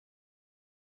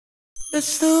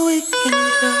It's the weekend,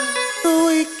 girl, the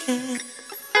weekend.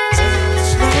 Take it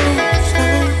slow,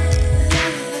 slow.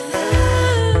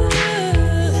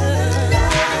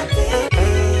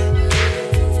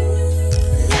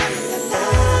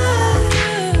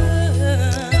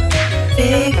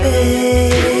 Baby.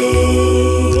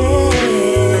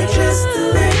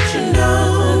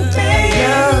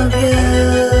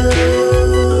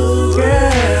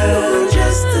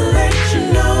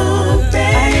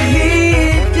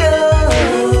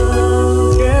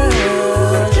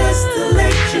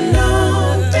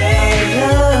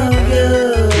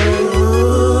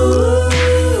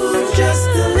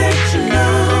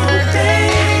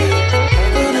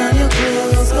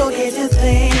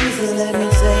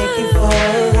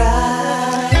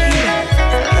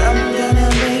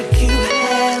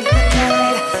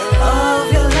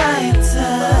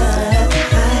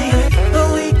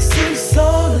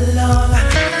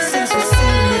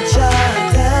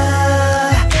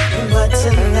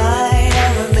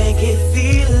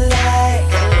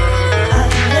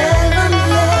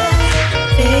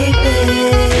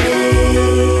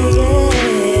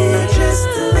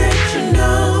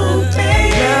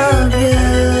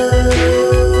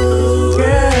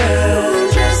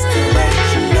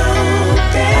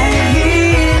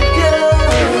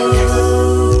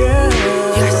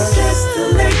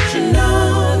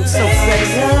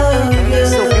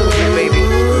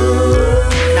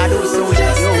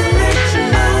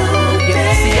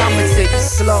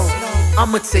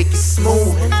 I'ma take it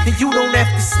smooth, and you don't have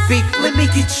to speak. Let me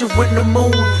get you in the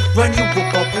mood. Run you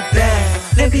a bubble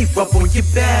bath. Let me rub on your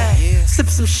back. Sip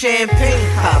some champagne,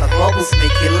 how the bubbles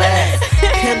make you laugh.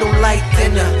 Candlelight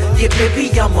dinner, yeah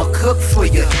baby I'ma cook for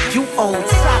you. You on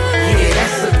top, yeah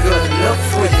that's a good look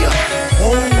for you.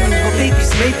 Oh, my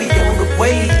baby's maybe on the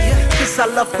way. Cause I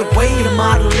love the way you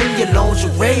model in your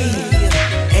lingerie.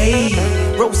 Hey,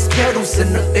 rose petals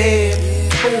in the bed.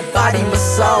 Full body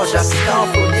massage, I start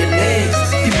on your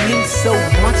legs. You mean so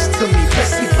much to me,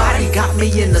 plus your body got me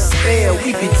in a spell.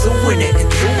 We been doing it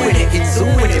and doing it and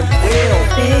doing it well.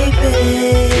 Baby,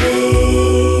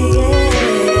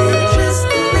 just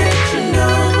to let you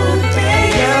know,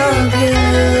 baby, I love you.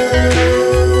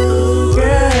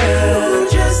 Girl,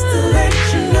 just to let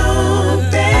you know,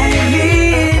 baby, I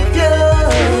need you.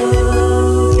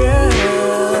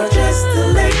 Girl, just to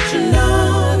let you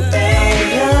know,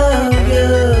 baby, I love you.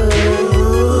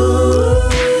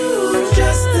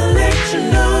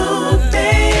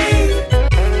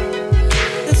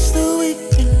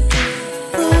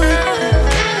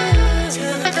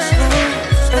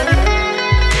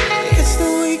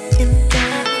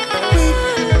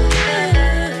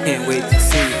 Can't wait to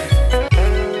see you.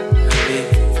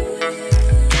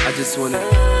 I just wanna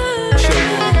show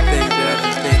you all the things that I've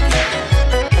been thinking.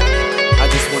 I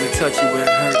just wanna touch you where it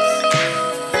hurts.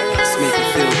 Just make you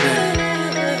feel better.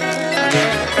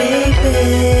 Baby,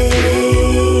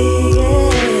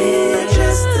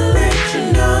 just to let you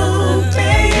know,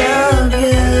 baby, I love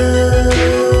you.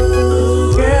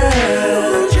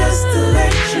 Girl, just to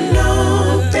let you know,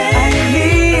 baby, I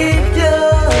need you.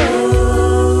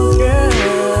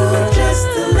 Girl, just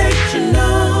to let you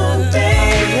know,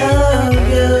 baby, I love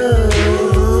you.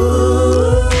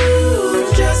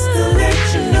 Just to let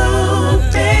you know,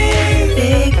 baby,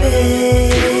 baby.